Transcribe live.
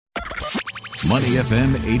Money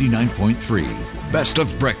FM 89.3. Best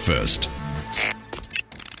of breakfast.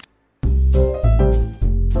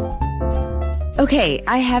 Okay,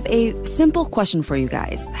 I have a simple question for you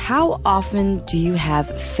guys. How often do you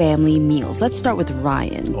have family meals? Let's start with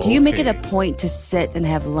Ryan. Do you make it a point to sit and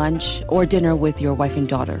have lunch or dinner with your wife and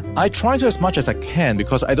daughter? I try to as much as I can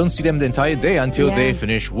because I don't see them the entire day until they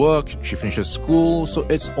finish work, she finishes school. So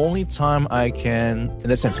it's only time I can, in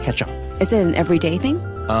that sense, catch up. Is it an everyday thing?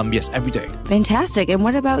 Yes, every day. Fantastic. And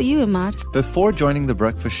what about you, Ahmad? Before joining the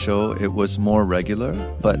breakfast show, it was more regular.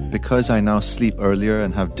 But because I now sleep earlier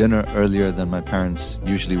and have dinner earlier than my parents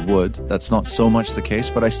usually would, that's not so much the case.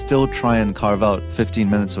 But I still try and carve out 15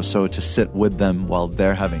 minutes or so to sit with them while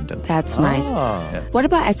they're having dinner. That's nice. Yeah. What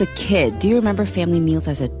about as a kid? Do you remember family meals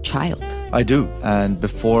as a child? I do. And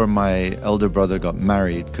before my elder brother got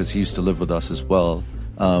married, because he used to live with us as well,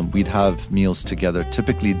 we'd have meals together,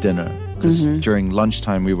 typically dinner. Because during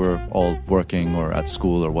lunchtime, we were all working or at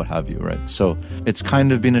school or what have you, right? So it's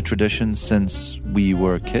kind of been a tradition since we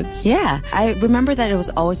were kids. Yeah. I remember that it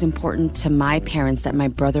was always important to my parents that my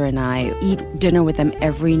brother and I eat dinner with them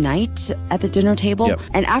every night at the dinner table. Yep.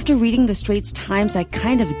 And after reading the Straits Times, I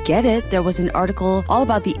kind of get it. There was an article all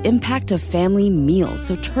about the impact of family meals.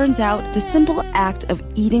 So turns out the simple act of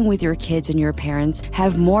eating with your kids and your parents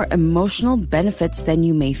have more emotional benefits than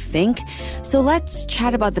you may think. So let's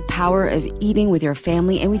chat about the power of eating with your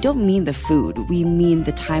family. And we don't mean the food. We mean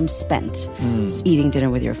the time spent eating dinner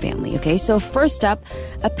with your family. Okay. So first up,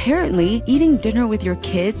 apparently eating dinner with your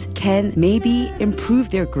kids can maybe improve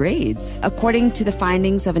their grades. According to the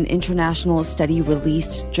findings of an international study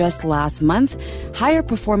released just last month, higher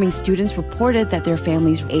performing students reported that their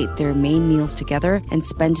families ate their main meals together and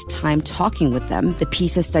spent time talking with them. The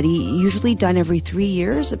PISA study, usually done every 3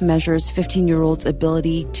 years, measures 15-year-olds'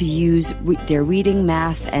 ability to use their reading,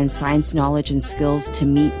 math, and science knowledge and skills to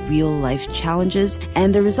meet real-life challenges.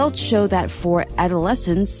 And the results show that for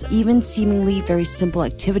adolescents, even seemingly very simple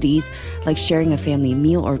activities like sharing a family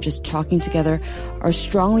meal or just talking together are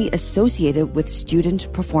strongly associated with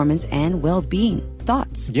student performance and well-being.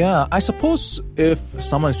 Thoughts? Yeah, I suppose if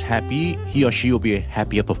someone's happy, he or she will be a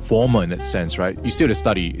happier performer in that sense, right? You still have to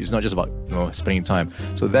study. It's not just about spending time.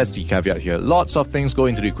 So that's the caveat here. Lots of things go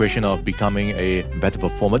into the equation of becoming a better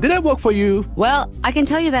performer. Did that work for you? Well, I can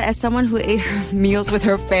tell you that as someone who ate meals with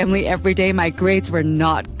her family every day, my grades were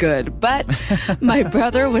not good. But my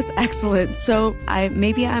brother was excellent. So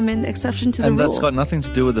maybe I'm an exception to the rule. And that's got nothing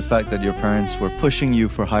to do with the fact that your parents were pushing you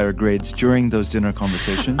for higher grades during those dinner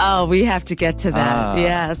conversations. Oh, we have to get to that.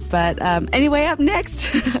 Yes. But anyway, up next,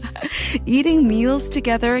 eating meals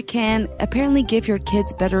together can apparently give your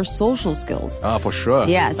kids better social skills. For sure.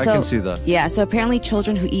 Yeah, I can see that. Yeah, so apparently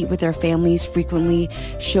children who eat with their families frequently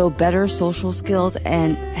show better social skills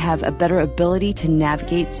and have a better ability to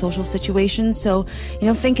navigate social situations. So,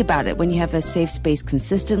 think about it. When you have a safe space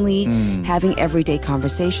consistently, having everyday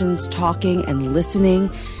conversations, talking and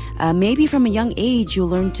listening, maybe from a young age, you'll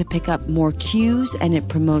learn to pick up more cues, and it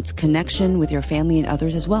promotes connection with your family and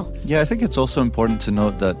others as well. Yeah, I think it's also important to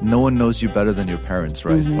note that no one knows you better than your parents,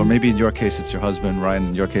 right? Or maybe in your case, it's your husband, Ryan,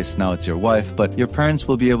 in your case, now it's your wife. But your parents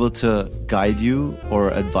will be able to guide you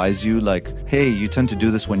or advise you like, hey, you tend to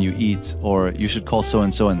do this when you eat, or you should call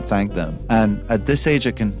so-and-so and thank them. And at this age,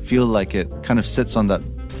 it can feel like it kind of sits on that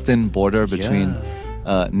thin border between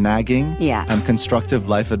nagging and constructive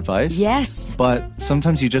life advice. Yes. But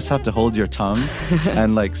sometimes you just have to hold your tongue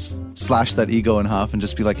and slash that ego in half and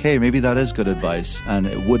just be like, hey, maybe that is good advice and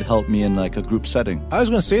it would help me in a group setting. I was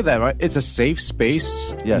going to say that, right? It's a safe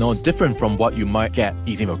space, different from what you might get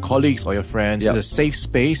eating with colleagues or your friends. Yep. It's a safe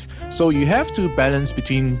space. So you have to balance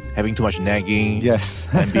between having too much nagging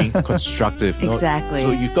and being constructive. Exactly. So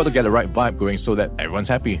you've got to get the right vibe going so that everyone's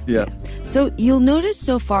happy. Yeah. So you'll notice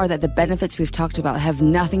so far that the benefits we've talked about have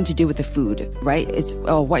nothing to do with the food, right? It's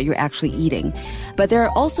what you're actually eating. But there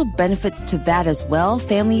are also benefits to that as well.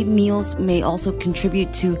 Family meals may also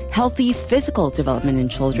contribute to healthy physical development in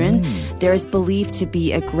children. There is believed to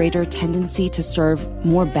be a greater tendency to serve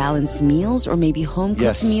more balanced meals or maybe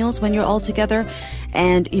home-cooked meals when you're all together.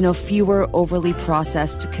 And, fewer overly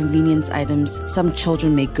processed convenience items some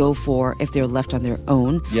children may go for if they're left on their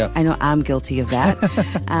own. Yep. I know I'm guilty of that.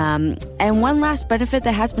 And one last benefit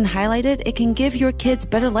that has been highlighted, it can give your kids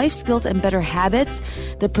better life skills and better habits.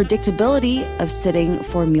 The predictability of sitting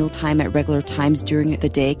for mealtime at regular times during the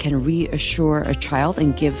day can reassure a child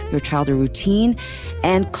and give your child a routine.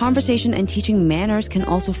 And conversation and teaching manners can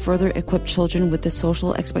also further equip children with the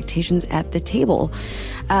social expectations at the table.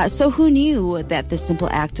 So who knew that the simple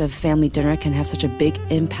act of family dinner can have such a big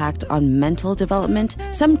impact on mental development.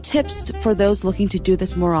 Some tips for those looking to do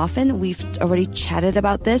this more often, we've already chatted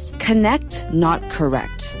about this. Connect, not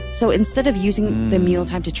correct. So instead of using the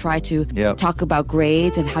mealtime to try to talk about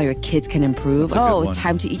grades and how your kids can improve, it's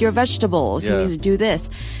time to eat your vegetables, you need to do this.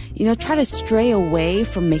 Try to stray away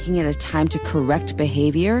from making it a time to correct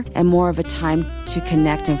behavior and more of a time to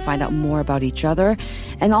connect and find out more about each other.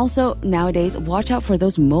 And also, nowadays, watch out for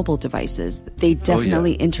those mobile devices. They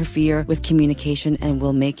definitely interfere with communication and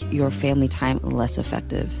will make your family time less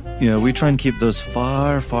effective. Yeah, we try and keep those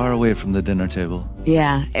far, far away from the dinner table.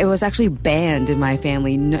 Yeah, it was actually banned in my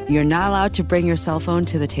family. No, you're not allowed to bring your cell phone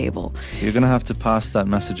to the table. So you're going to have to pass that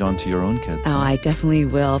message on to your own kids. Oh, I definitely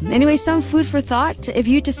will. Anyway, some food for thought. If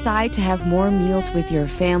you decide to have more meals with your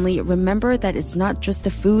family, remember that it's not just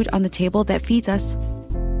the food on the table that feeds us.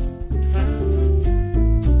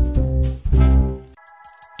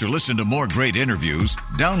 To listen to more great interviews,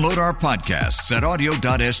 download our podcasts at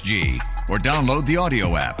audio.sg or download the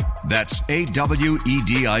audio app. That's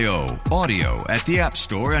AWEDIO, audio at the App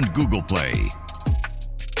Store and Google Play.